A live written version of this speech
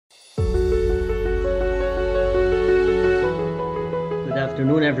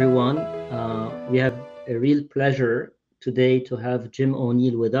afternoon, everyone. We have a real pleasure today to have Jim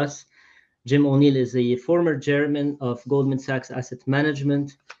O'Neill with us. Jim O'Neill is a former chairman of Goldman Sachs Asset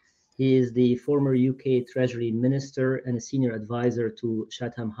Management. He is the former UK Treasury Minister and a senior advisor to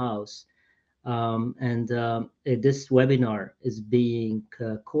Chatham House. This webinar is being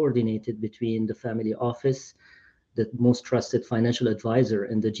coordinated between the family office, the most trusted financial advisor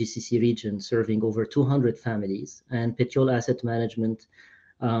in the GCC region, serving over 200 families, and Petiole Asset Management,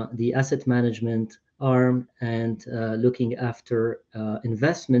 the asset management arm, and looking after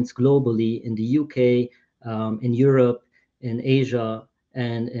investments globally in the UK, in Europe, in Asia,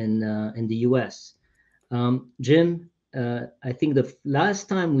 and in the US. Jim, I think the last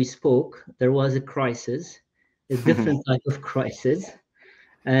time we spoke, there was a crisis, a different type of crisis.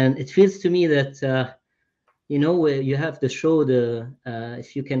 And it feels to me that you have to show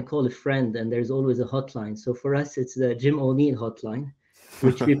if you can call a friend, and there's always a hotline. So for us, it's the Jim O'Neill hotline,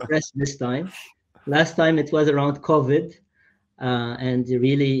 which we pressed this time. Last time it was around COVID. And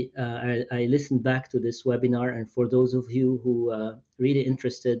really, I listened back to this webinar. And for those of you who are really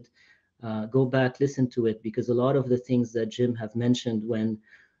interested, go back, listen to it, because a lot of the things that Jim have mentioned when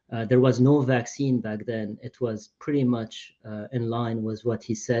there was no vaccine back then, it was pretty much in line with what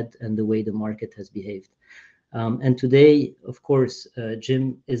he said and the way the market has behaved. And today, of course,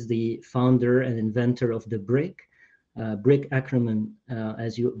 Jim is the founder and inventor of the BRIC. BRIC acronym,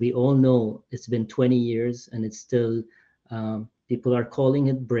 as we all know, it's been 20 years and it's still, people are calling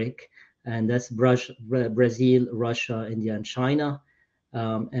it BRIC, and that's Brazil, Russia, India, and China.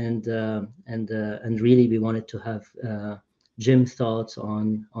 And really, we wanted to have Jim's thoughts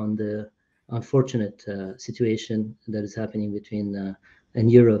on the unfortunate situation that is happening between in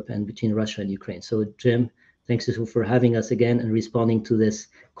Europe and between Russia and Ukraine. So, Jim, thanks for having us again and responding to this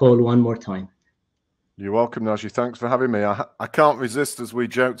call one more time. You're welcome, Naji. Thanks for having me. I can't resist, as we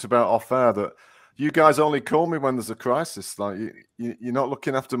joked about off air, that you guys only call me when there's a crisis. Like you're not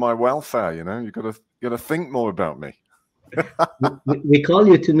looking after my welfare. You know, you got to think more about me. we call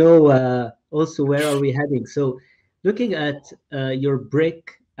you to know also where are we heading. So, looking at your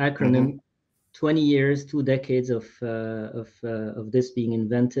BRIC acronym, 20 years, 2 decades of this being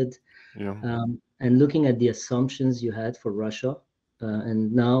invented. Yeah. And looking at the assumptions you had for Russia,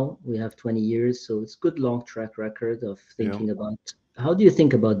 and now we have 20 years, so it's good long track record of thinking about. How do you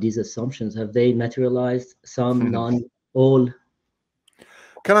think about these assumptions? Have they materialized? Some, none, all?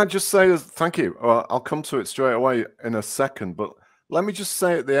 Can I just say thank you? I'll come to it straight away in a second, but let me just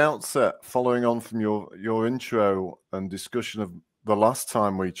say at the outset, following on from your intro and discussion of the last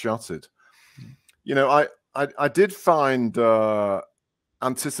time we chatted, you know, I did find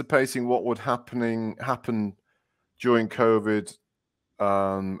anticipating what would happen during COVID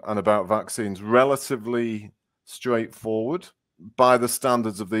and about vaccines relatively straightforward, by the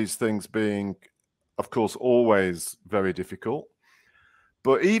standards of these things being, of course, always very difficult.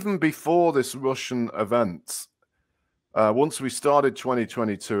 But even before this Russian event, once we started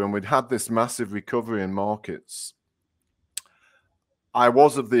 2022 and we'd had this massive recovery in markets, I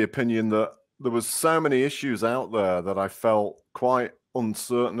was of the opinion that there was so many issues out there that I felt quite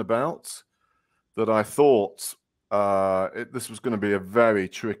uncertain about, that I thought this was going to be a very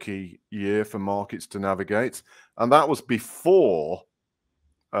tricky year for markets to navigate. And that was before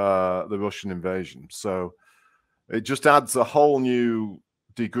the Russian invasion. So it just adds a whole new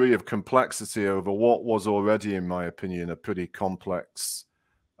degree of complexity over what was already, in my opinion, a pretty complex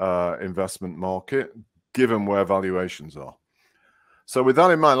investment market, given where valuations are. So with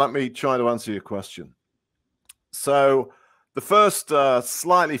that in mind, let me try to answer your question. So the first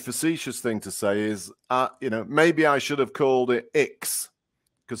slightly facetious thing to say is, you know, maybe I should have called it X,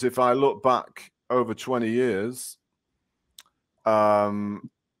 because if I look back over 20 years, and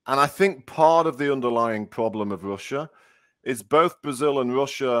I think part of the underlying problem of Russia is both Brazil and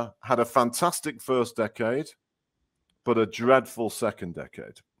Russia had a fantastic first decade, but a dreadful second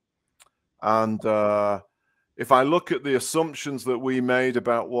decade. And if I look at the assumptions that we made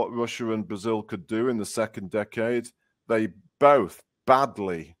about what Russia and Brazil could do in the second decade, they both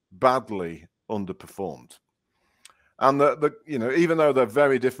badly underperformed. And you know, even though they're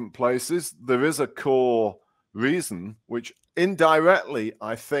very different places, there is a core reason which indirectly,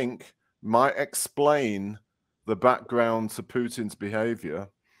 I think, might explain the background to Putin's behavior,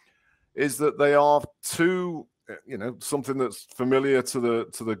 is that they are two, you know, something that's familiar to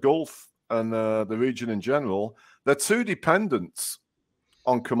the Gulf and the region in general. They're too dependent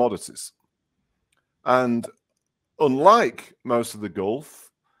on commodities. And unlike most of the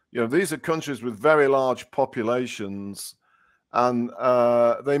Gulf, you know, these are countries with very large populations, and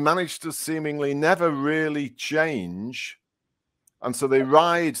they managed to seemingly never really change And so they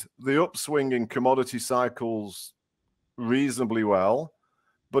ride the upswing in commodity cycles reasonably well,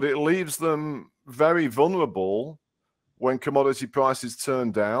 but it leaves them very vulnerable when commodity prices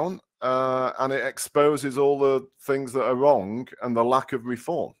turn down, and it exposes all the things that are wrong and the lack of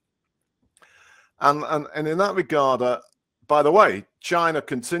reform. And in that regard, by the way, China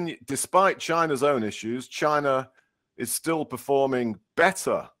despite China's own issues, China is still performing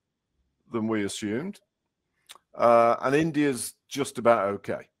better than we assumed, and India's just about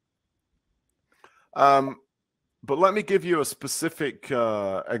okay. But let me give you a specific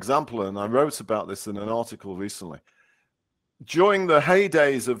example, and I wrote about this in an article recently. During the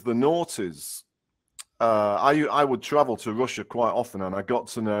heydays of the noughties, I would travel to Russia quite often, and I got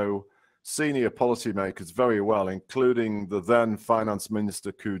to know senior policymakers very well, including the then finance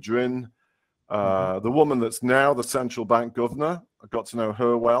minister Kudrin, the woman that's now the central bank governor. I got to know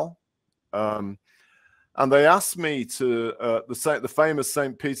her well. And they asked me to, the famous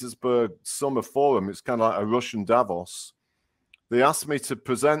St. Petersburg Summer Forum, it's kind of like a Russian Davos. They asked me to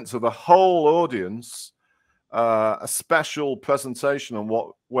present to the whole audience a special presentation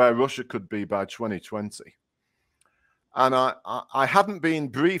on where Russia could be by 2020. And I hadn't been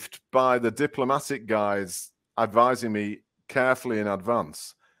briefed by the diplomatic guys advising me carefully in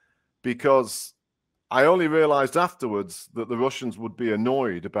advance, because I only realized afterwards that the Russians would be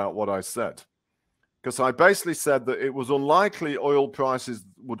annoyed about what I said. Because I basically said that it was unlikely oil prices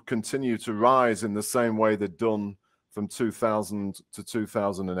would continue to rise in the same way they'd done from 2000 to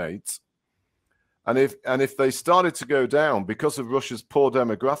 2008. And if they started to go down because of Russia's poor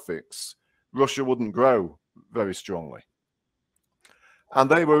demographics, Russia wouldn't grow very strongly. And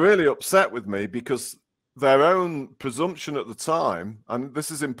they were really upset with me because their own presumption at the time, and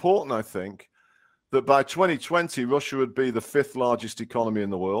this is important, I think, that by 2020, Russia would be the 5th largest economy in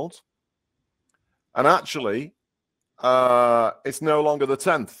the world. And actually, it's no longer the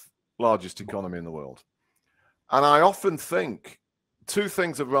 10th largest economy in the world. And I often think two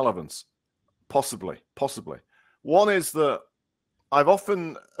things of relevance, possibly. One is that I've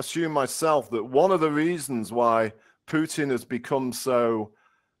often assumed myself that one of the reasons why Putin has become so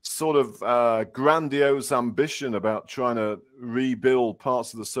sort of grandiose ambition about trying to rebuild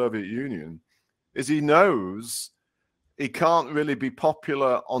parts of the Soviet Union is he knows he can't really be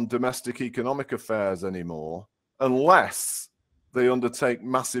popular on domestic economic affairs anymore unless they undertake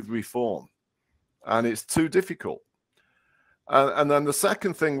massive reform. And it's too difficult. And then the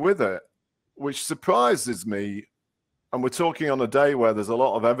second thing with it, which surprises me, and we're talking on a day where there's a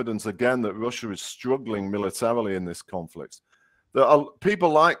lot of evidence again that Russia is struggling militarily in this conflict. There are people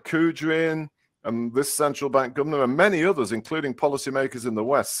like Kudrin and this central bank governor and many others, including policymakers in the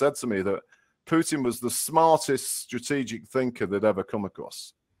West, said to me that Putin was the smartest strategic thinker they'd ever come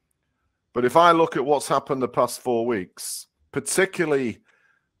across. But if I look at what's happened the past 4 weeks, particularly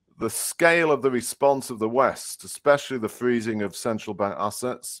the scale of the response of the West, especially the freezing of central bank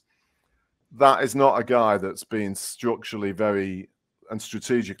assets, that is not a guy that's been structurally very and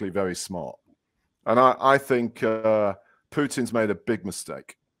strategically very smart. And I think Putin's made a big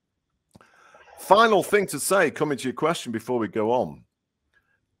mistake. Final thing to say, coming to your question before we go on,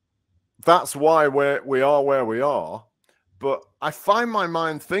 that's why we are where we are. But I find my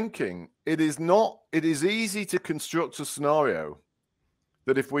mind thinking it is easy to construct a scenario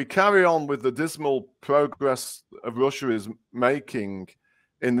that if we carry on with the dismal progress of Russia is making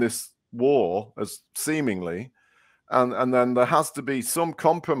in this war, as seemingly, and then there has to be some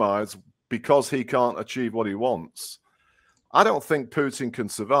compromise because he can't achieve what he wants, I don't think Putin can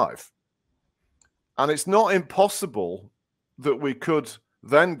survive. And it's not impossible that we could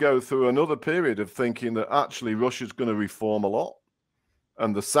then go through another period of thinking that actually Russia's going to reform a lot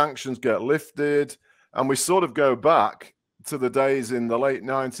and the sanctions get lifted, and we sort of go back to the days in the late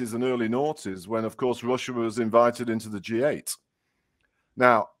 90s and early noughties when, of course, Russia was invited into the G8.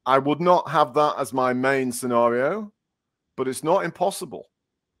 Now, I would not have that as my main scenario, but it's not impossible.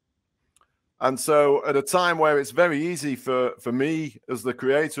 And so at a time where it's very easy for me as the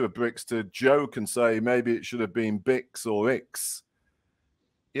creator of BRICS to joke and say maybe it should have been BICS or ICS,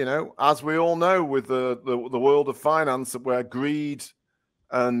 you know, as we all know with the world of finance where greed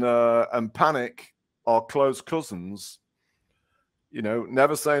and panic are close cousins, you know,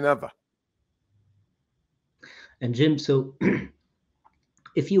 never say never. And Jim, so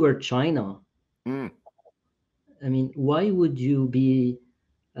if you were China, I mean, why would you be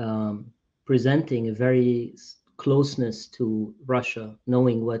presenting a very closeness to Russia,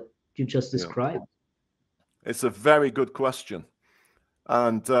 knowing what you just described? It's a very good question.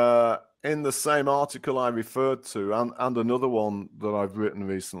 And in the same article I referred to, and another one that I've written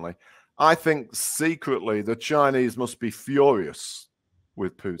recently, I think secretly the Chinese must be furious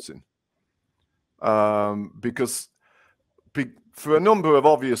with Putin, because for a number of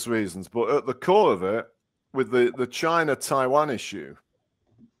obvious reasons, but at the core of it, with the China-Taiwan issue,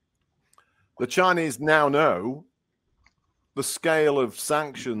 the Chinese now know the scale of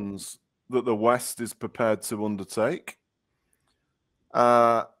sanctions that the West is prepared to undertake.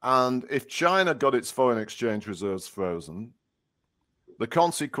 And if China got its foreign exchange reserves frozen, the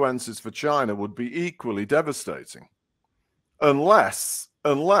consequences for China would be equally devastating. Unless,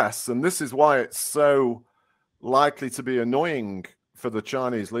 and this is why it's so likely to be annoying for the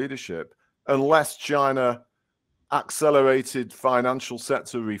Chinese leadership, unless China accelerated financial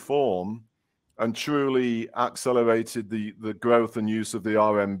sector reform and truly accelerated the growth and use of the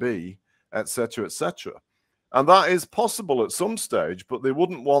RMB, etc., etc. And that is possible at some stage, but they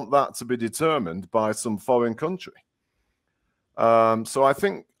wouldn't want that to be determined by some foreign country. So I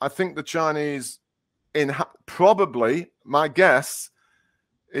think the Chinese, probably, my guess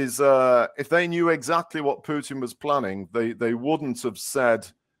is, if they knew exactly what Putin was planning, they wouldn't have said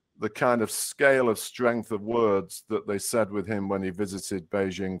the kind of scale of strength of words that they said with him when he visited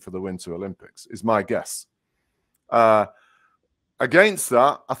Beijing for the Winter Olympics, is my guess. Against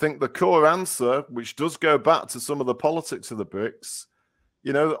that, I think the core answer, which does go back to some of the politics of the BRICS,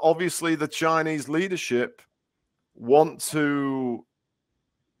 you know, obviously the Chinese leadership want to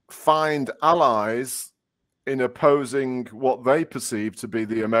find allies in opposing what they perceive to be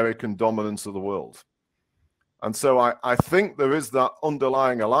the American dominance of the world. And so I think there is that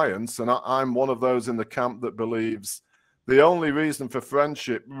underlying alliance, and I'm one of those in the camp that believes the only reason for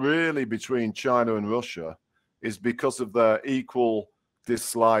friendship really between China and Russia is because of their equal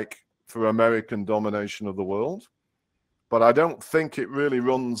dislike for American domination of the world. But I don't think it really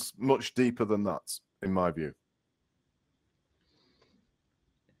runs much deeper than that, in my view.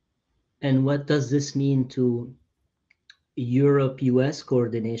 And what does this mean to Europe-US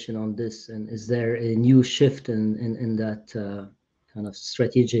coordination on this? And is there a new shift in that kind of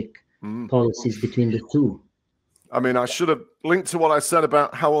strategic policies between the two? I mean, I should have linked to what I said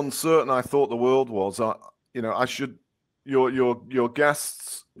about how uncertain I thought the world was. Your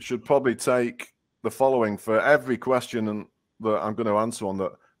guests should probably take the following for every question that I'm going to answer on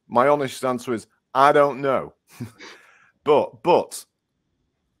that. My honest answer is, I don't know. But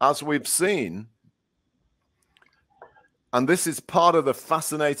as we've seen, and this is part of the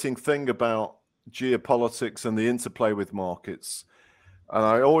fascinating thing about geopolitics and the interplay with markets. And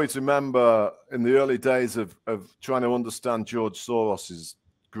I always remember in the early days of trying to understand George Soros's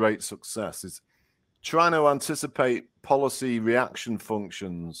great success is trying to anticipate policy reaction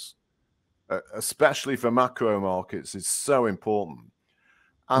functions, especially for macro markets, is so important.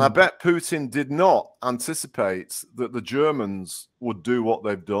 And I bet Putin did not anticipate that the Germans would do what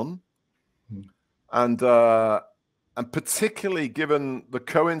they've done. And particularly given the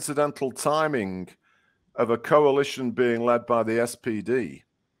coincidental timing of a coalition being led by the SPD,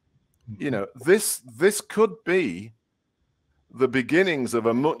 you know, this could be the beginnings of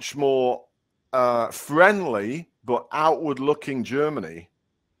a much more friendly but outward-looking Germany,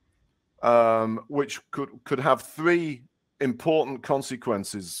 which could have three important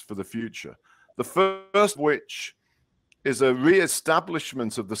consequences for the future. The first of which is a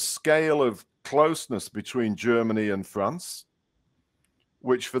re-establishment of the scale of closeness between Germany and France,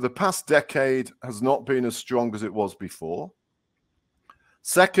 which for the past decade has not been as strong as it was before.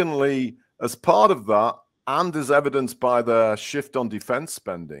 Secondly, as part of that, and as evidenced by the shift on defense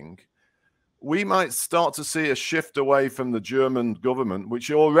spending, we might start to see a shift away from the German government,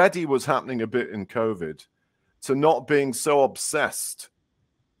 which already was happening a bit in COVID, to not being so obsessed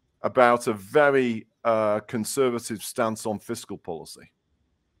about a very conservative stance on fiscal policy.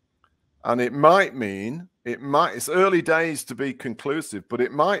 And it might mean, it's early days to be conclusive, but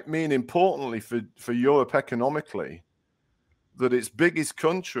it might mean importantly for Europe economically that its biggest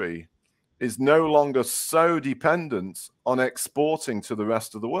country is no longer so dependent on exporting to the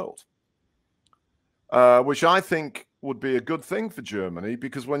rest of the world, which I think would be a good thing for Germany,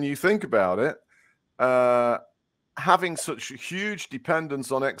 because when you think about it, having such a huge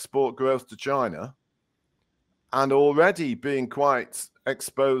dependence on export growth to China and already being quite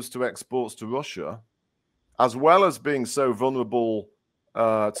exposed to exports to Russia, as well as being so vulnerable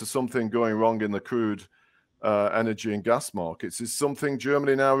to something going wrong in the crude energy and gas markets, is something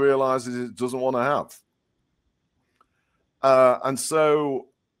Germany now realizes it doesn't want to have. And so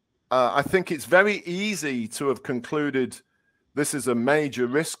I think it's very easy to have concluded this is a major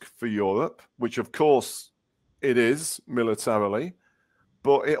risk for Europe, which of course it is militarily,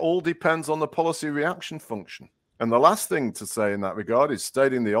 but it all depends on the policy reaction function. And the last thing to say in that regard is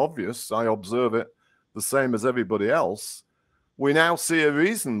stating the obvious. I observe it the same as everybody else. We now see a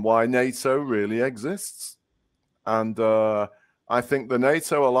reason why NATO really exists. And I think the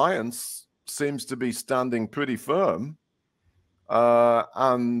NATO alliance seems to be standing pretty firm.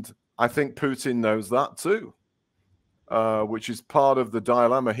 And I think Putin knows that too, which is part of the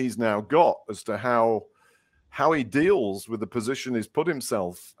dilemma he's now got as to how he deals with the position he's put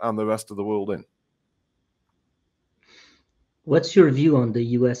himself and the rest of the world in. What's your view on the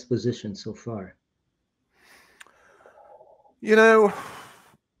US position so far? You know,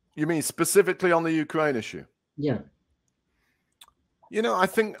 you mean specifically on the Ukraine issue? Yeah. You know, I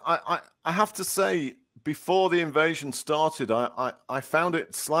think I have to say, before the invasion started, I found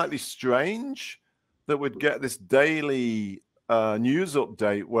it slightly strange that we'd get this daily news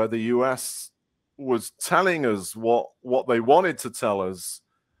update where the US was telling us what they wanted to tell us,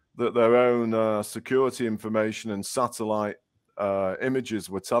 that their own security information and satellite images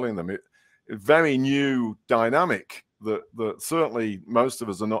were telling them. It very new dynamic that certainly most of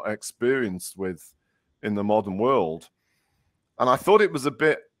us are not experienced with in the modern world. And I thought it was a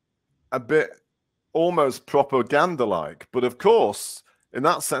bit almost propaganda-like. But of course, in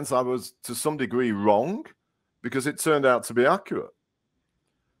that sense, I was to some degree wrong, because it turned out to be accurate.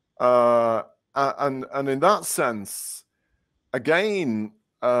 And in that sense, again,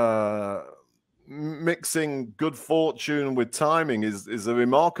 mixing good fortune with timing is a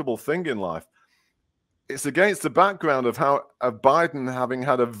remarkable thing in life. It's against the background of Biden having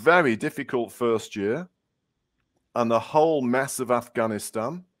had a very difficult first year, and the whole mess of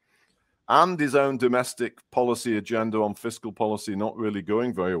Afghanistan, and his own domestic policy agenda on fiscal policy not really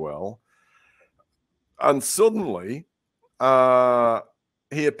going very well. And suddenly,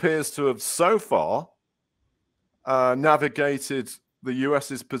 he appears to have so far navigated the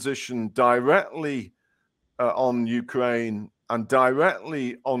US's position directly on Ukraine and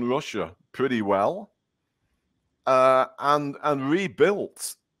directly on Russia pretty well, and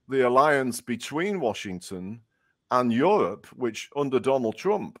rebuilt the alliance between Washington and Europe, which under Donald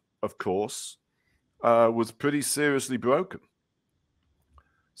Trump, of course, was pretty seriously broken.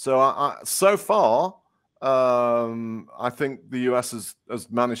 So so far, I think the US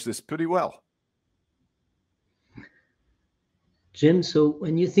has managed this pretty well. Jim, so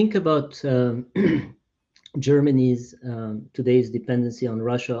when you think about Germany's today's dependency on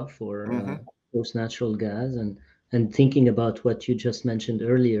Russia for those natural gas, and thinking about what you just mentioned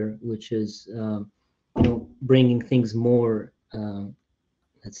earlier, which is bringing things more,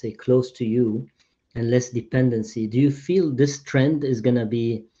 let's say, close to you and less dependency, do you feel this trend is going to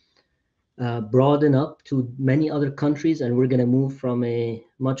be broaden up to many other countries, and we're going to move from a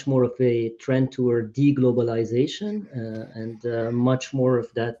much more of a trend toward deglobalization and much more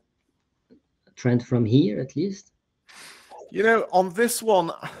of that trend from here, at least? You know, on this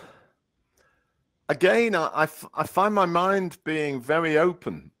one, again, I find my mind being very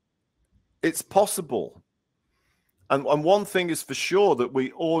open. It's possible. And one thing is for sure that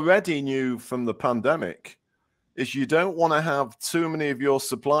we already knew from the pandemic is you don't want to have too many of your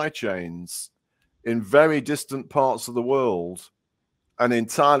supply chains in very distant parts of the world and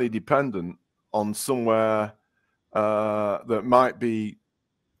entirely dependent on somewhere that might be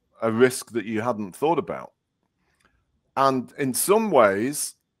a risk that you hadn't thought about. And in some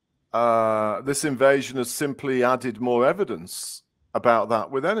ways, this invasion has simply added more evidence about that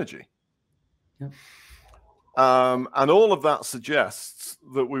with energy. Yeah. And all of that suggests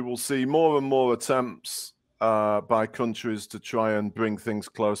that we will see more and more attempts by countries to try and bring things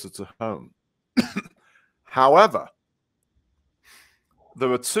closer to home. However,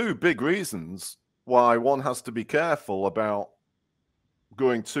 there are two big reasons why one has to be careful about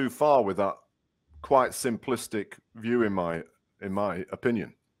going too far with that quite simplistic view, in my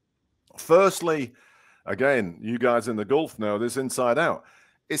opinion. Firstly, again, you guys in the Gulf know this inside out.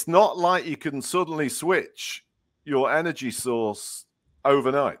 It's not like you can suddenly switch your energy source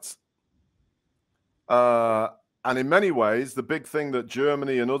overnight. And in many ways, the big thing that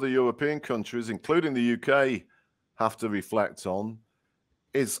Germany and other European countries, including the UK, have to reflect on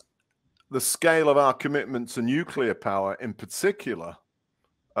is the scale of our commitment to nuclear power, in particular,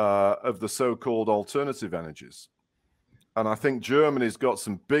 of the so-called alternative energies. And I think Germany's got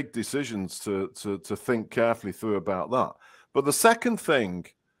some big decisions to think carefully through about that. But the second thing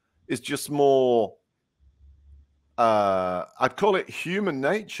is just more, I'd call it human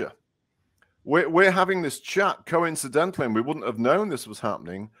nature. We're having this chat coincidentally, and we wouldn't have known this was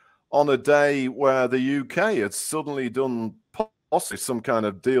happening, on a day where the UK had suddenly done possibly some kind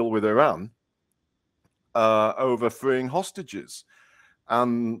of deal with Iran over freeing hostages.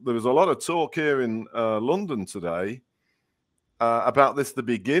 And there was a lot of talk here in London today about this, the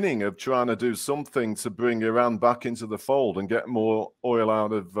beginning of trying to do something to bring Iran back into the fold and get more oil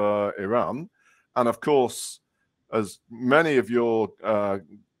out of Iran. And of course, as many of your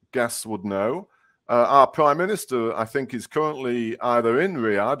guests would know, our Prime Minister, I think, is currently either in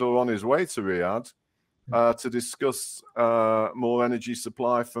Riyadh or on his way to Riyadh to discuss more energy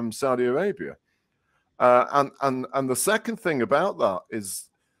supply from Saudi Arabia. And the second thing about that is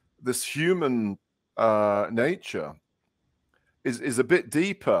this human nature is a bit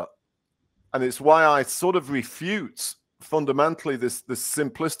deeper, and it's why I sort of refute fundamentally this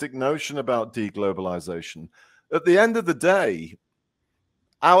simplistic notion about deglobalization. At the end of the day,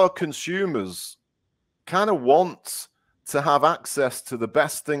 our consumers kind of want to have access to the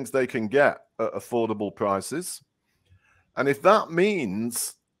best things they can get at affordable prices. And if that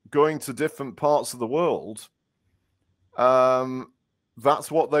means going to different parts of the world,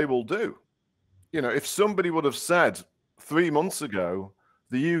 that's what they will do. You know, if somebody would have said 3 months ago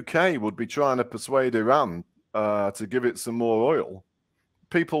the UK would be trying to persuade Iran to give it some more oil,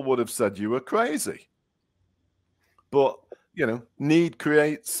 people would have said you were crazy. But, you know, need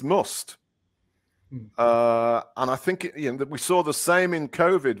creates must. And I think, you know, that we saw the same in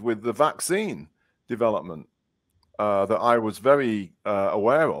COVID with the vaccine development that I was very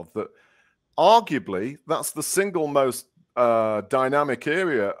aware of, that arguably that's the single most dynamic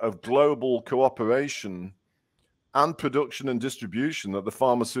area of global cooperation and production and distribution that the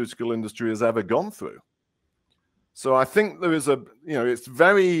pharmaceutical industry has ever gone through. So I think there is a, you know, it's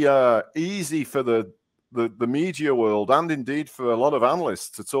very easy for the media world and indeed for a lot of analysts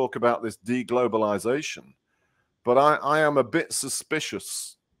to talk about this deglobalization. But I am a bit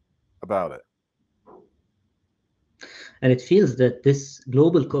suspicious about it. And it feels that this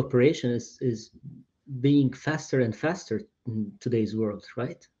global cooperation is being faster and faster in today's world,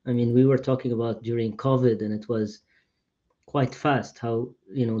 right? I mean, we were talking about during COVID, and it was quite fast how,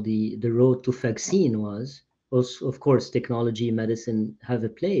 you know, the road to vaccine was. Also, of course, technology, medicine have a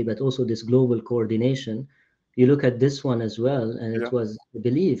play, but also this global coordination. You look at this one as well, and it was, I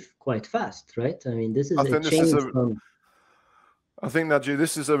believe, quite fast, right? I mean, this is a change from... I think, Naji,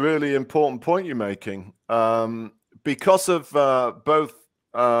 this is a really important point you're making. Because of both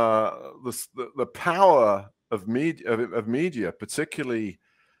the power of media, particularly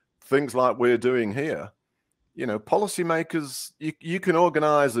things like we're doing here, you know, policymakers, you can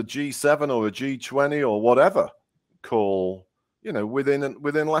organize a G7 or a G20 or whatever call, you know,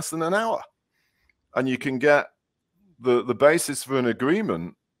 within less than an hour. And you can get the basis for an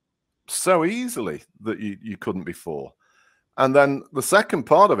agreement so easily that you couldn't before. And then the second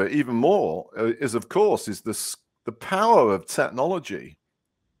part of it, even more, is, of course, is the power of technology,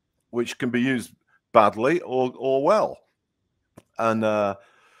 which can be used badly or well. And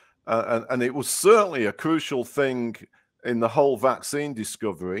it was certainly a crucial thing in the whole vaccine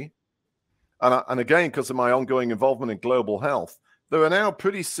discovery. And again, because of my ongoing involvement in global health, there are now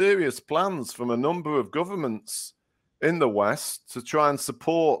pretty serious plans from a number of governments in the West to try and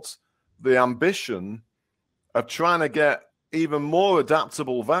support the ambition of trying to get even more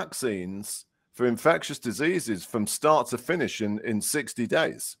adaptable vaccines for infectious diseases from start to finish in 60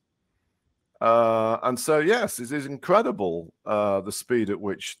 days. And so, yes, it is incredible the speed at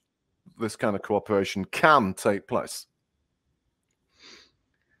which this kind of cooperation can take place.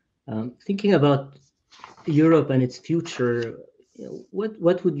 Thinking about Europe and its future,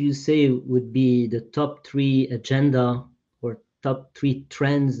 what would you say would be the top 3 agenda or top 3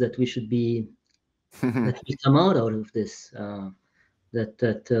 trends that we should be that we come out of this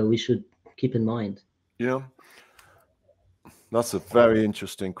that we should keep in mind? Yeah, that's a very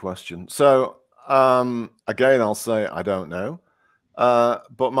interesting question. So again, I'll say I don't know,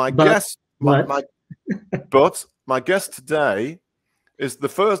 but my guess today is the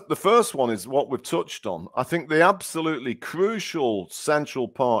first one is what we've touched on. I think the absolutely crucial central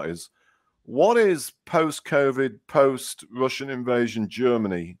part is, what is post-COVID, post-Russian invasion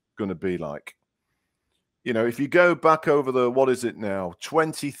Germany going to be like? You know, if you go back over the, what is it now,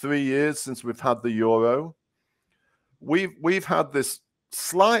 23 years since we've had the euro, we've had this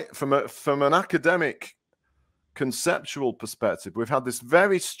slight, from an academic conceptual perspective, we've had this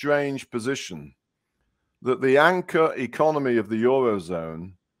very strange position that the anchor economy of the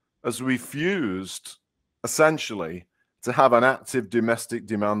Eurozone has refused, essentially, to have an active domestic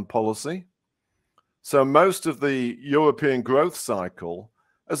demand policy. So most of the European growth cycle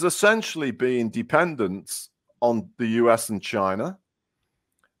has essentially been dependent on the US and China.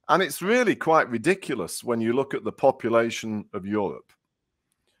 And it's really quite ridiculous when you look at the population of Europe.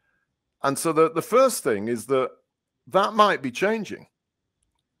 And so the first thing is that might be changing.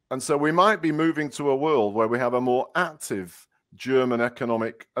 And so we might be moving to a world where we have a more active German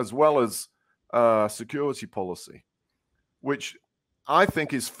economic as well as security policy, which I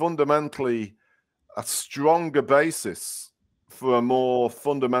think is fundamentally a stronger basis for a more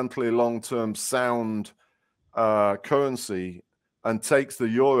fundamentally long-term sound currency, and takes the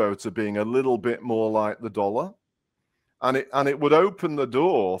euro to being a little bit more like the dollar. And it would open the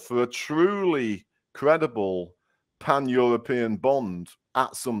door for a truly credible pan-European bond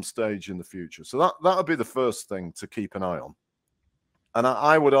at some stage in the future. So that would be the first thing to keep an eye on. And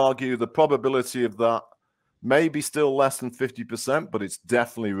I would argue the probability of that may be still less than 50%, but it's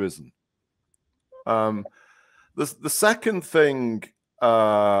definitely risen. The second thing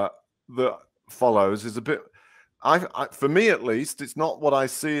that follows is a bit, for me at least, it's not what I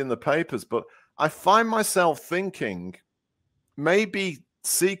see in the papers, but I find myself thinking maybe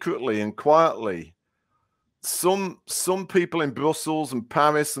secretly and quietly, some people in Brussels and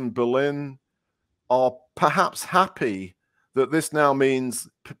Paris and Berlin are perhaps happy that this now means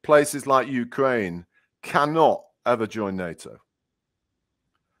places like Ukraine cannot ever join NATO.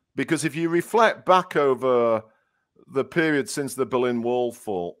 Because if you reflect back over the period since the Berlin Wall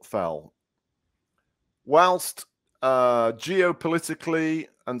fell, whilst geopolitically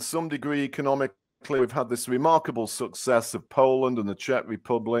and some degree economically, we've had this remarkable success of Poland and the Czech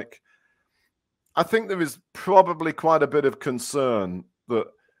Republic, I think there is probably quite a bit of concern that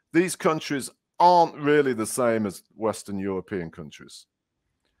these countries aren't really the same as Western European countries.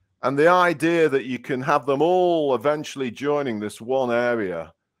 And the idea that you can have them all eventually joining this one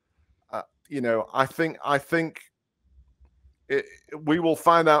area, I think we will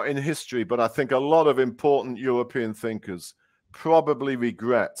find out in history, but I think a lot of important European thinkers probably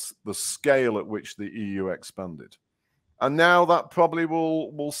regret the scale at which the EU expanded. And now that probably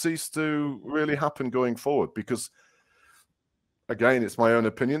will cease to really happen going forward, because, again, it's my own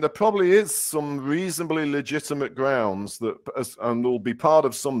opinion, there probably is some reasonably legitimate grounds that, and will be part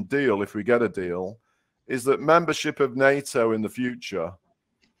of some deal if we get a deal, is that membership of NATO in the future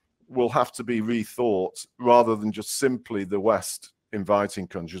will have to be rethought rather than just simply the West inviting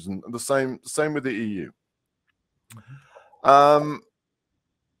countries, and the same with the EU.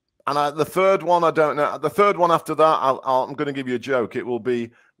 And the third one, I don't know. The third one after that, I'm going to give you a joke. It will be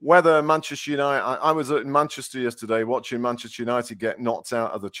whether Manchester United. I was in Manchester yesterday watching Manchester United get knocked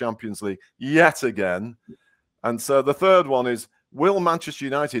out of the Champions League yet again. And so the third one is, will Manchester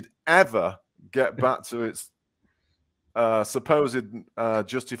United ever get back to its supposed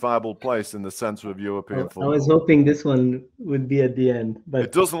justifiable place in the center of European football? I was hoping this one would be at the end, but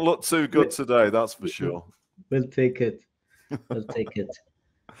it doesn't look too good today, that's for sure. We'll take it. We'll take it.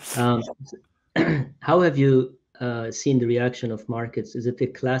 How have you seen the reaction of markets? Is it a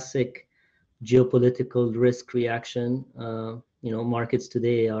classic geopolitical risk reaction? Markets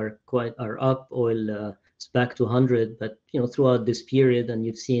today are up. Oil is back to 100, but throughout this period, and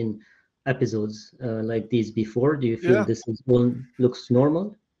you've seen episodes like these before. Do you feel this all looks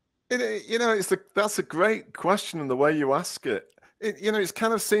normal? That's a great question, and the way you ask it, it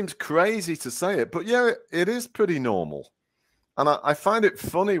kind of seems crazy to say it, but yeah, it is pretty normal. And I find it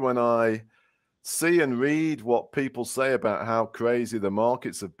funny when I see and read what people say about how crazy the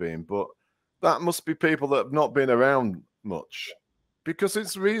markets have been, but that must be people that have not been around much, because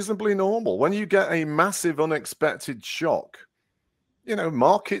it's reasonably normal. When you get a massive unexpected shock,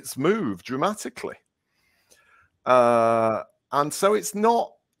 markets move dramatically. And so it's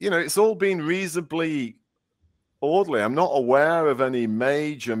not, it's all been reasonably orderly. I'm not aware of any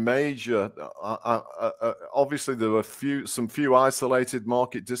major. Obviously, there were some few isolated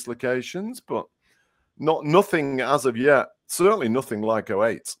market dislocations, but nothing as of yet. Certainly nothing like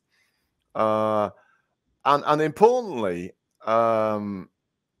 2008. And importantly,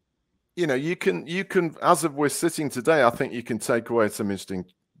 you can, as of we're sitting today, I think you can take away some interesting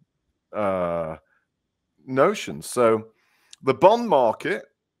notions. So, the bond market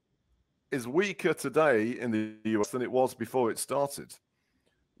is weaker today in the US than it was before it started,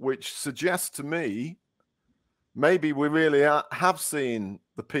 which suggests to me maybe we really have seen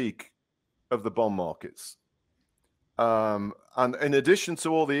the peak of the bond markets. And in addition to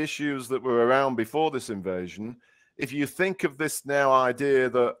all the issues that were around before this invasion, if you think of this now idea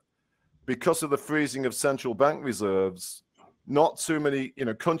that because of the freezing of central bank reserves, not too many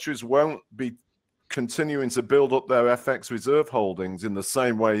countries won't be continuing to build up their FX reserve holdings in the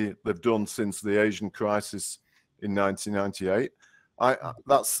same way they've done since the Asian crisis in 1998.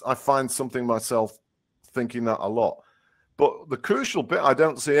 I find something myself thinking that a lot. But the crucial bit I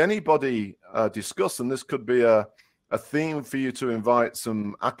don't see anybody discuss, and this could be a theme for you to invite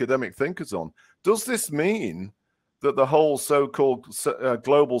some academic thinkers on. Does this mean that the whole so-called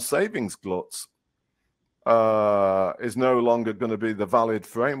global savings glut is no longer going to be the valid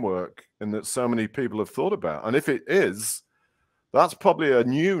framework and that so many people have thought about. And if it is, that's probably a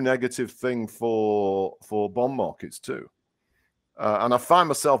new negative thing for bond markets too. And I find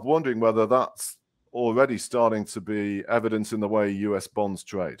myself wondering whether that's already starting to be evident in the way US bonds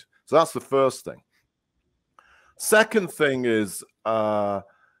trade. So that's the first thing. Second thing is, I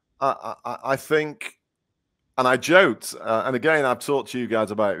think, and I joked, and again, I've talked to you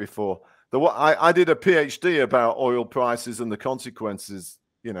guys about it before, I did a PhD about oil prices and the consequences,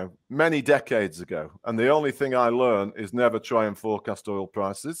 you know, many decades ago. And the only thing I learned is never try and forecast oil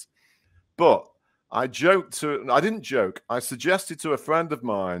prices. But I didn't joke, I suggested to a friend of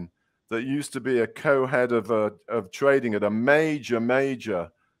mine that used to be a co-head of trading at a major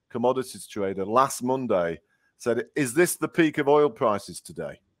commodities trader last Monday, said, "Is this the peak of oil prices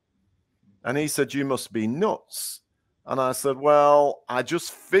today?" And he said, "You must be nuts." And I said, "Well, I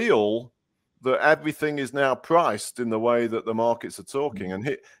just feel that everything is now priced in the way that the markets are talking.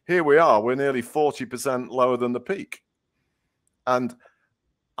 And here we are, we're nearly 40% lower than the peak." And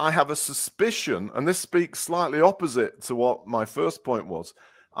I have a suspicion, and this speaks slightly opposite to what my first point was,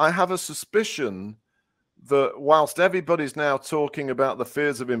 I have a suspicion that whilst everybody's now talking about the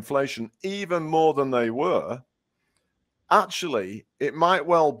fears of inflation even more than they were, actually, it might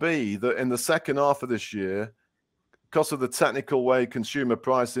well be that in the second half of this year, because of the technical way consumer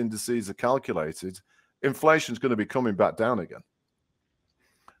price indices are calculated, inflation is going to be coming back down again.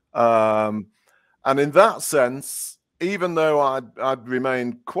 And in that sense, even though I'd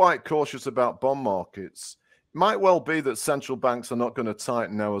remain quite cautious about bond markets, it might well be that central banks are not going to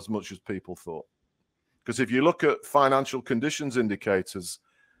tighten now as much as people thought. Because if you look at financial conditions indicators,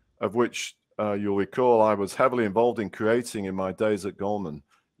 of which you'll recall I was heavily involved in creating in my days at Goldman,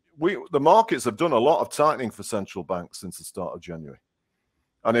 the markets have done a lot of tightening for central banks since the start of January.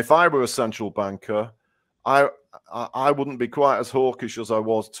 And if I were a central banker, I wouldn't be quite as hawkish as I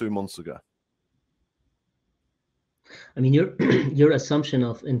was 2 months ago. I mean, your assumption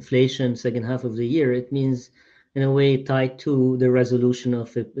of inflation second half of the year, it means in a way tied to the resolution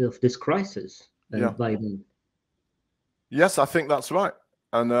of this crisis and Biden. Yes, I think that's right.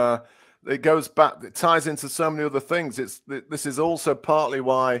 And it goes back, it ties into so many other things. This is also partly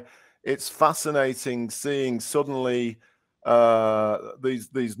why it's fascinating seeing suddenly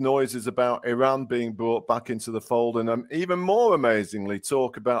these noises about Iran being brought back into the fold, and even more amazingly,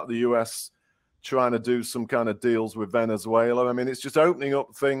 talk about the US trying to do some kind of deals with Venezuela. I mean, it's just opening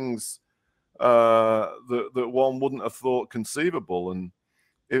up things that one wouldn't have thought conceivable. And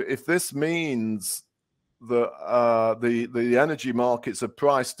if this means that the energy markets have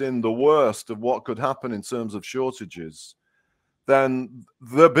priced in the worst of what could happen in terms of shortages, then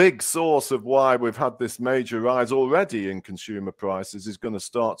the big source of why we've had this major rise already in consumer prices is going to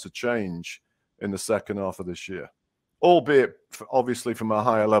start to change in the second half of this year, albeit obviously from a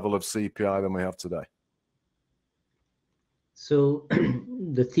higher level of CPI than we have today. So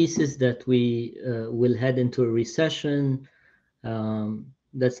the thesis that we will head into a recession,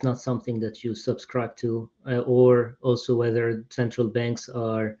 that's not something that you subscribe to, or also whether central banks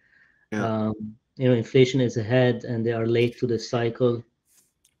are, inflation is ahead and they are late to the cycle.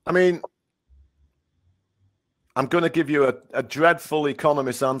 I mean, I'm going to give you a dreadful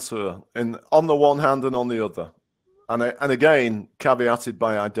economist answer on the one hand and on the other. And again, caveated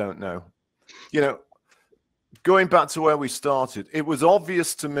by I don't know. You know, going back to where we started, it was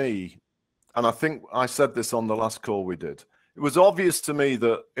obvious to me, and I think I said this on the last call we did, it was obvious to me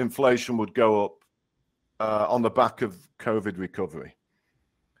that inflation would go up on the back of COVID recovery.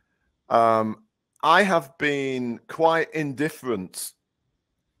 I have been quite indifferent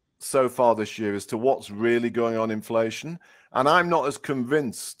so far this year as to what's really going on in inflation. And I'm not as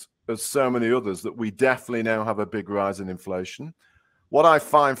convinced as so many others that we definitely now have a big rise in inflation. What I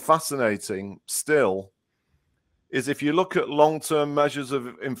find fascinating still is if you look at long-term measures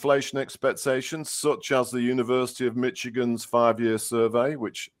of inflation expectations, such as the University of Michigan's 5-year survey,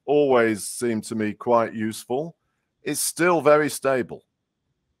 which always seemed to me quite useful, it's still very stable.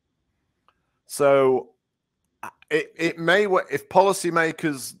 So it may, if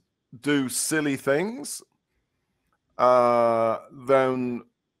policymakers do silly things, then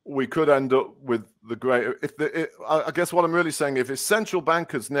we could end up with the great. I guess what I'm really saying, if central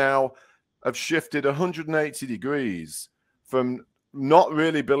bankers now have shifted 180 degrees from not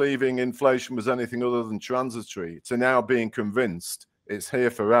really believing inflation was anything other than transitory to now being convinced it's here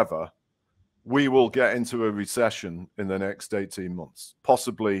forever, we will get into a recession in the next 18 months,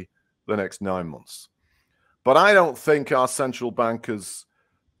 possibly the next 9 months. But I don't think our central bankers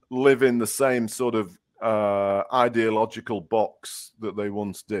live in the same sort of ideological box that they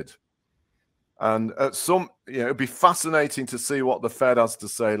once did. And at some, it'd be fascinating to see what the Fed has to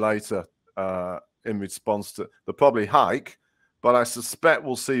say later in response to the probably hike, but I suspect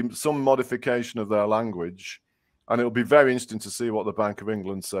we'll see some modification of their language, and it'll be very interesting to see what the Bank of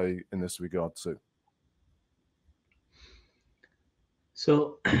England say in this regard too.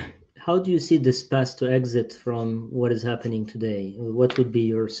 So how do you see this path to exit from what is happening today? What would be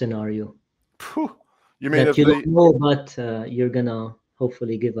your scenario? You mean that you don't know, but you're gonna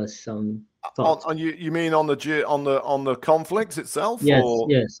hopefully give us some thoughts. You mean on the conflicts itself? Yes, or?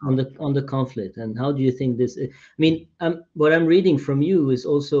 yes, on the conflict. And how do you think this? I mean, what I'm reading from you is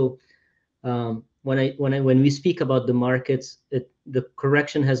also when we speak about the markets, the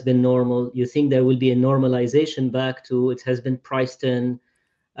correction has been normal. You think there will be a normalization back to it has been priced in.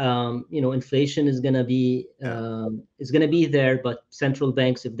 Inflation is gonna be there, but central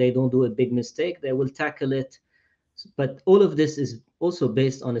banks, if they don't do a big mistake, they will tackle it. But all of this is also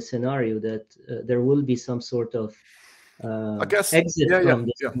based on a scenario that there will be some sort of I guess, exit from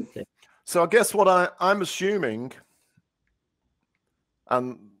this conflict. So I guess what I'm assuming,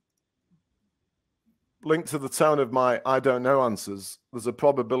 and linked to the tone of my I don't know answers, there's a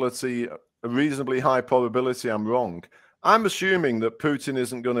reasonably high probability I'm wrong. I'm assuming that Putin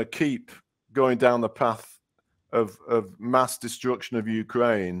isn't going to keep going down the path of mass destruction of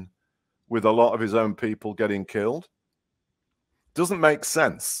Ukraine with a lot of his own people getting killed. Doesn't make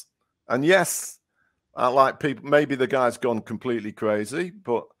sense. And yes, like people, maybe the guy's gone completely crazy,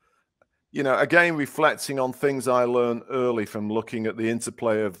 but again, reflecting on things I learned early from looking at the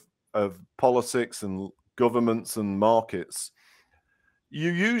interplay of politics and governments and markets,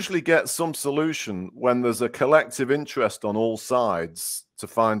 you usually get some solution when there's a collective interest on all sides to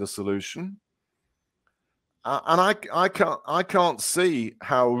find a solution. And I can't see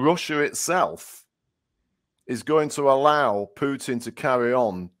how Russia itself is going to allow Putin to carry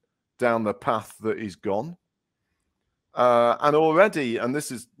on down the path that he's gone. And already, and this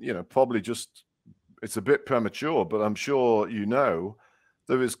is, probably just, it's a bit premature, but I'm sure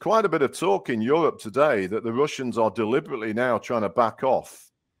there is quite a bit of talk in Europe today that the Russians are deliberately now trying to back off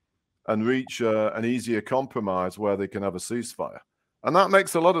and reach an easier compromise where they can have a ceasefire. And that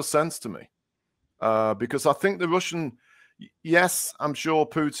makes a lot of sense to me because I think the Russian, yes, I'm sure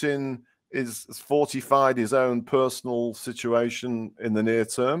Putin is fortified his own personal situation in the near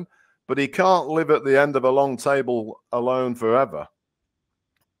term, but he can't live at the end of a long table alone forever.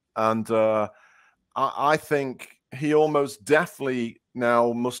 And I think he almost definitely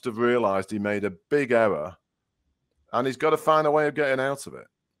now must have realized he made a big error and he's got to find a way of getting out of it.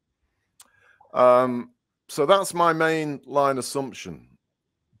 So that's my main line assumption.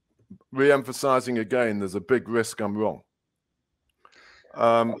 Re-emphasizing again, there's a big risk I'm wrong.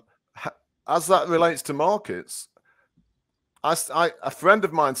 As that relates to markets, a friend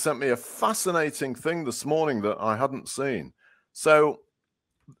of mine sent me a fascinating thing this morning that I hadn't seen. So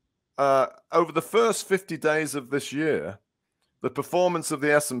over the first 50 days of this year, the performance of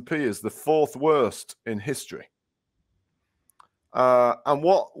the S&P is the 4th worst in history. And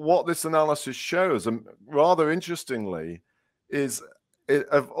what this analysis shows, and rather interestingly, is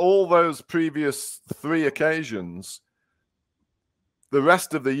of all those previous 3 occasions, the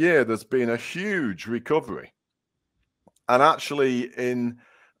rest of the year there's been a huge recovery. And actually in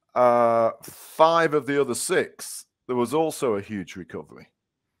 5 of the other 6, there was also a huge recovery.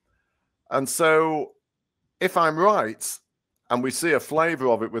 And so if I'm right, and we see a flavor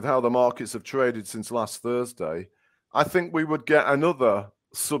of it with how the markets have traded since last Thursday, I think we would get another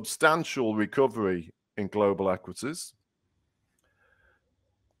substantial recovery in global equities.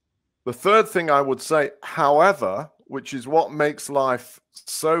 The third thing I would say, however, which is what makes life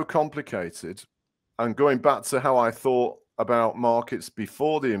so complicated, and going back to how I thought about markets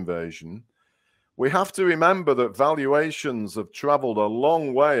before the invasion, we have to remember that valuations have traveled a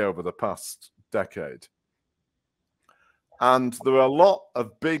long way over the past decade. And there are a lot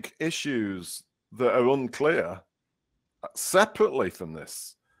of big issues that are unclear separately from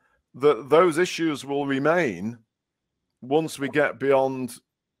this. Those issues will remain once we get beyond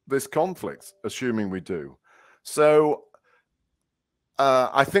this conflict, assuming we do. So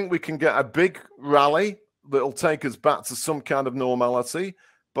I think we can get a big rally that'll take us back to some kind of normality,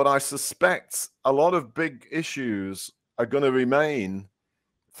 but I suspect a lot of big issues are going to remain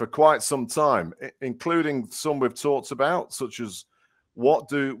for quite some time, including some we've talked about, such as what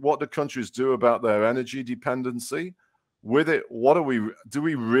do countries do about their energy dependency? With it, do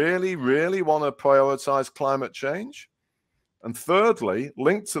we really want to prioritize climate change? And thirdly,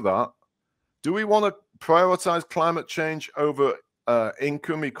 linked to that, do we want to prioritize climate change over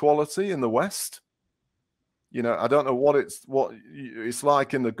income equality in the West? You know, I don't know what it's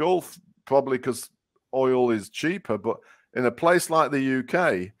like in the Gulf, probably because oil is cheaper, but in a place like the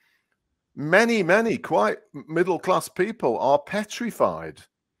UK, many quite middle-class people are petrified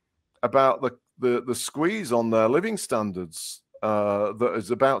about the squeeze on their living standards that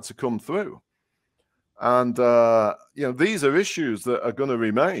is about to come through. And, you know, these are issues that are going to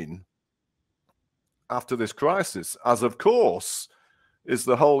remain after this crisis, as of course is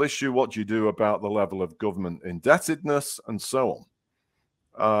the whole issue, what do you do about the level of government indebtedness and so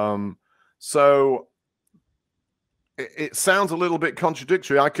on. So it sounds a little bit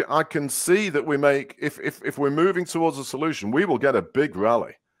contradictory. I can see that we make, if we're moving towards a solution, we will get a big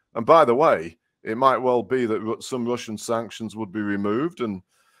rally. And by the way, it might well be that some Russian sanctions would be removed. And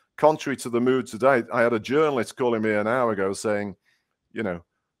contrary to the mood today, I had a journalist calling me an hour ago saying, you know,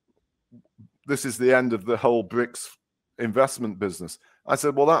 this is the end of the whole BRICS investment business. I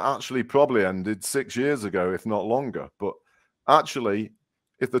said, well, that actually probably ended 6 years ago, if not longer. But actually,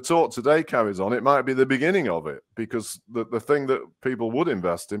 if the talk today carries on, it might be the beginning of it, because the thing that people would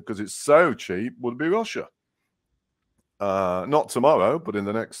invest in, because it's so cheap, would be Russia. Not tomorrow, but in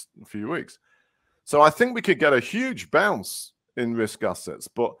the next few weeks. So I think we could get a huge bounce in risk assets,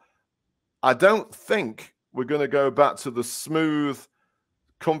 but I don't think we're going to go back to the smooth,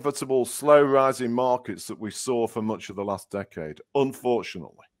 comfortable, slow rising markets that we saw for much of the last decade,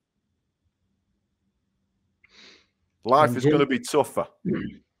 unfortunately. Life is going to be tougher.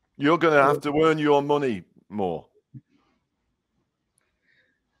 You're going to have to earn your money more.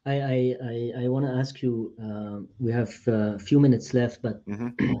 I want to ask you, we have a few minutes left, but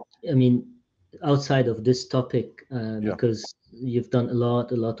I mean, outside of this topic, because you've done a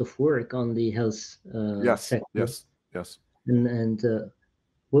lot of work on the health sector. Yes. And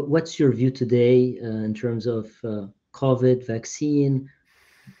what's your view today in terms of COVID, vaccine,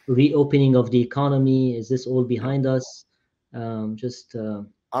 reopening of the economy? Is this all behind us?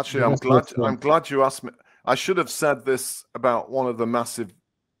 Actually, I'm glad you asked me. I should have said this about one of the massive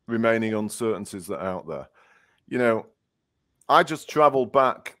remaining uncertainties that are out there. You know, I just traveled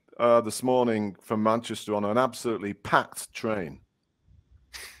back this morning from Manchester on an absolutely packed train.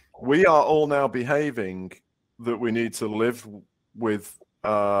 We are all now behaving that we need to live with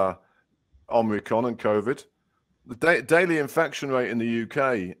Omicron and COVID. The daily infection rate in the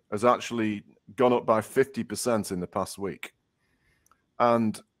UK has actually gone up by 50% in the past week.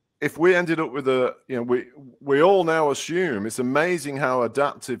 And if we ended up with a, you know, we all now assume, it's amazing how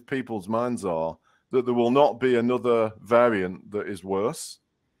adaptive people's minds are, that there will not be another variant that is worse.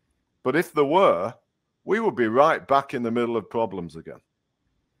 But if there were, we would be right back in the middle of problems again.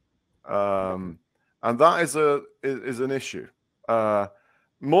 And that is an issue.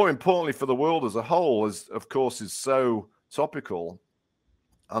 More importantly for the world as a whole, of course, is so topical.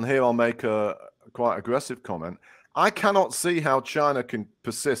 And here I'll make a quite aggressive comment. I cannot see how China can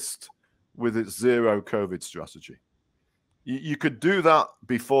persist with its zero COVID strategy. You could do that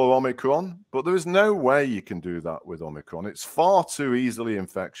before Omicron, but there is no way you can do that with Omicron. It's far too easily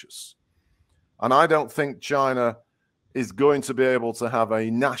infectious. And I don't think China is going to be able to have a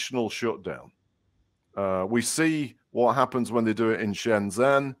national shutdown. We see what happens when they do it in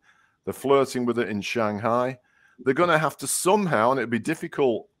Shenzhen. They're flirting with it in Shanghai. They're going to have to somehow, and it'd be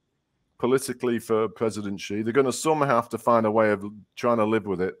difficult politically for President Xi, they're going to somehow have to find a way of trying to live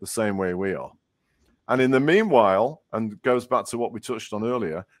with it the same way we are. And in the meanwhile, and it goes back to what we touched on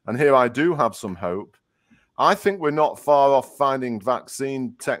earlier, and here I do have some hope, I think we're not far off finding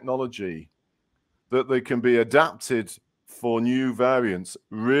vaccine technology that they can be adapted for new variants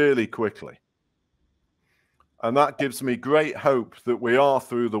really quickly. And that gives me great hope that we are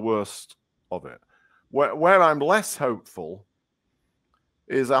through the worst of it. Where I'm less hopeful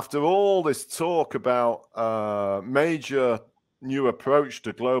is after all this talk about major new approach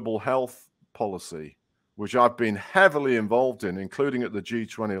to global health policy, which I've been heavily involved in, including at the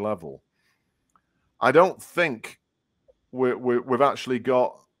G20 level, I don't think we've actually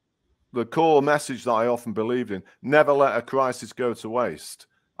got the core message that I often believed in: never let a crisis go to waste.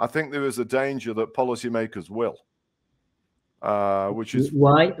 I think there is a danger that policymakers will, which is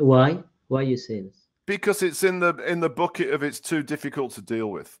why you say this? Because it's in the bucket of it's too difficult to deal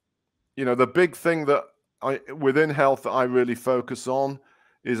with. You know, the big thing that within health that I really focus on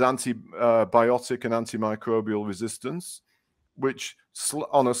is antibiotic and antimicrobial resistance, which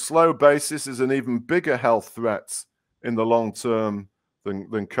on a slow basis is an even bigger health threat in the long term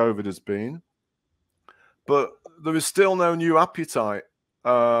than COVID has been. But there is still no new appetite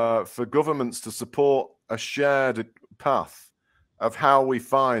for governments to support a shared path of how we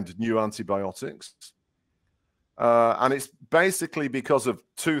find new antibiotics. And it's basically because of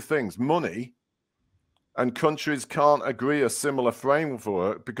two things: money and countries can't agree a similar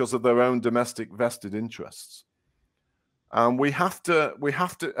framework because of their own domestic vested interests. And we have to,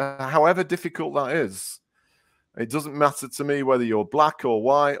 however difficult that is, it doesn't matter to me whether you're black or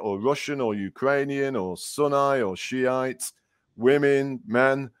white or Russian or Ukrainian or Sunni or Shiite, women,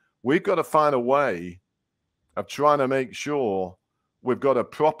 men, we've got to find a way of trying to make sure we've got a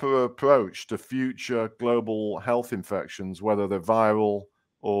proper approach to future global health infections, whether they're viral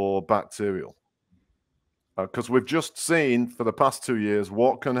or bacterial. Because we've just seen for the past 2 years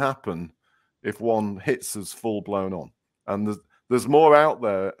what can happen if one hits us full blown on. And there's more out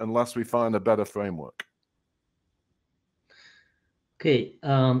there unless we find a better framework. Okay,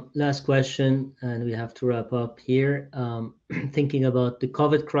 last question, and we have to wrap up here. Thinking about the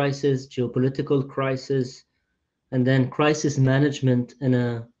COVID crisis, geopolitical crisis, and then crisis management in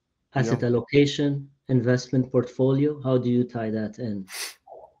a asset allocation investment portfolio. How do you tie that in?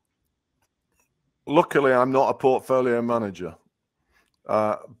 Luckily, I'm not a portfolio manager,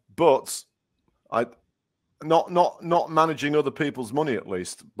 but not managing other people's money at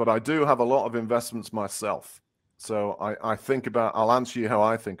least. But I do have a lot of investments myself, so I think about. I'll answer you how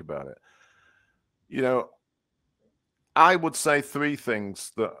I think about it. You know, I would say 3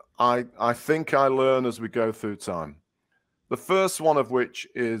 things that I think I learn as we go through time. The first one of which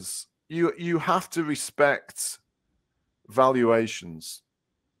is you have to respect valuations.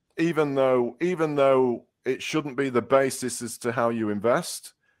 Even though it shouldn't be the basis as to how you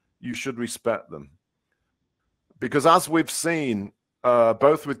invest, you should respect them. Because as we've seen,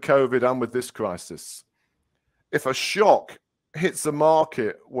 both with COVID and with this crisis, if a shock hits a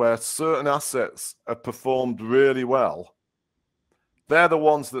market where certain assets have performed really well, they're the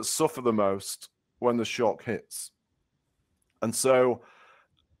ones that suffer the most when the shock hits. And so,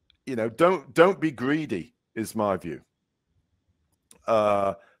 you know, don't be greedy, is my view.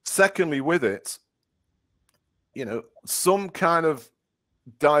 Secondly, with it, you know, some kind of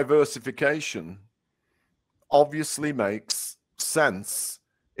diversification obviously makes sense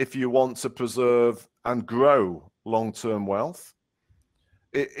if you want to preserve and grow long-term wealth.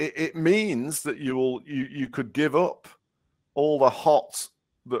 It means that you could give up all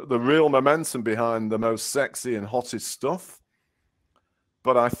the real momentum behind the most sexy and hottest stuff.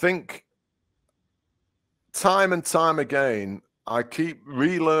 But I think time and time again, I keep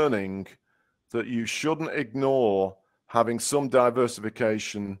relearning that you shouldn't ignore having some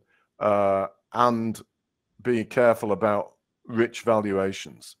diversification and being careful about rich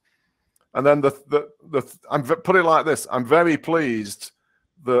valuations. And then I'm put it like this: I'm very pleased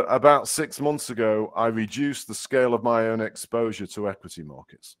that about 6 months ago I reduced the scale of my own exposure to equity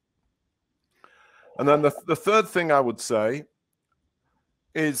markets. And then the third thing I would say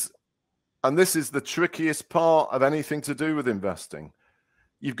is, and this is the trickiest part of anything to do with investing,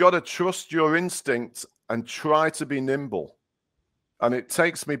 you've got to trust your instinct and try to be nimble. And it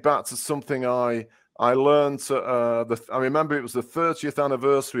takes me back to something I learned. I remember it was the 30th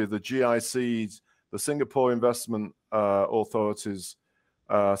anniversary of the GIC's, the Singapore Investment Authority's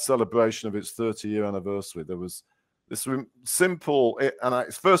celebration of its 30-year anniversary. There was this simple, and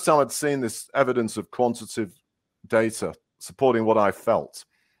it's the first time I'd seen this evidence of quantitative data supporting what I felt.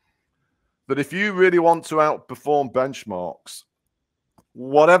 That if you really want to outperform benchmarks,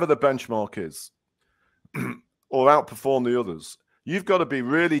 whatever the benchmark is, or outperform the others, you've got to be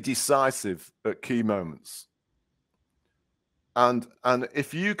really decisive at key moments. And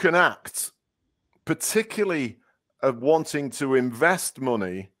if you can act, particularly of wanting to invest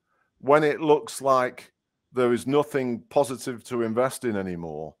money when it looks like there is nothing positive to invest in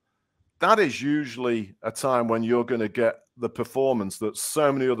anymore, that is usually a time when you're going to get the performance that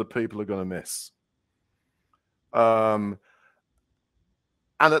so many other people are going to miss. And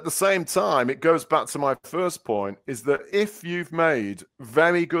at the same time, it goes back to my first point, is that if you've made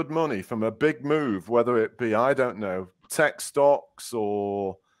very good money from a big move, whether it be, I don't know, tech stocks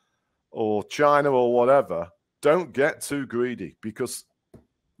or China or whatever, don't get too greedy, because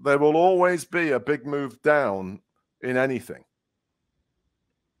there will always be a big move down in anything.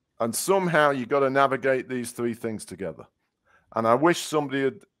 And somehow you've got to navigate these 3 things together. And I wish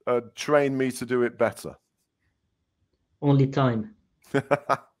somebody had trained me to do it better. Only time.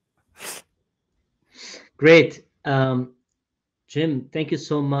 Great. Jim, thank you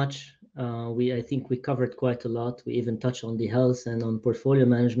so much. I think we covered quite a lot. We even touched on the health and on portfolio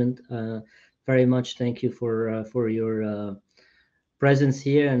management. Very much thank you for your presence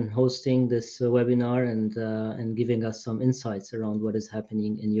here and hosting this webinar and giving us some insights around what is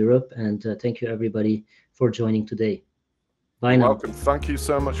happening in Europe. And thank you everybody for joining today. Bye now. Welcome. Thank you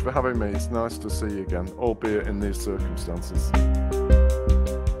so much for having me. It's nice to see you again, albeit in these circumstances.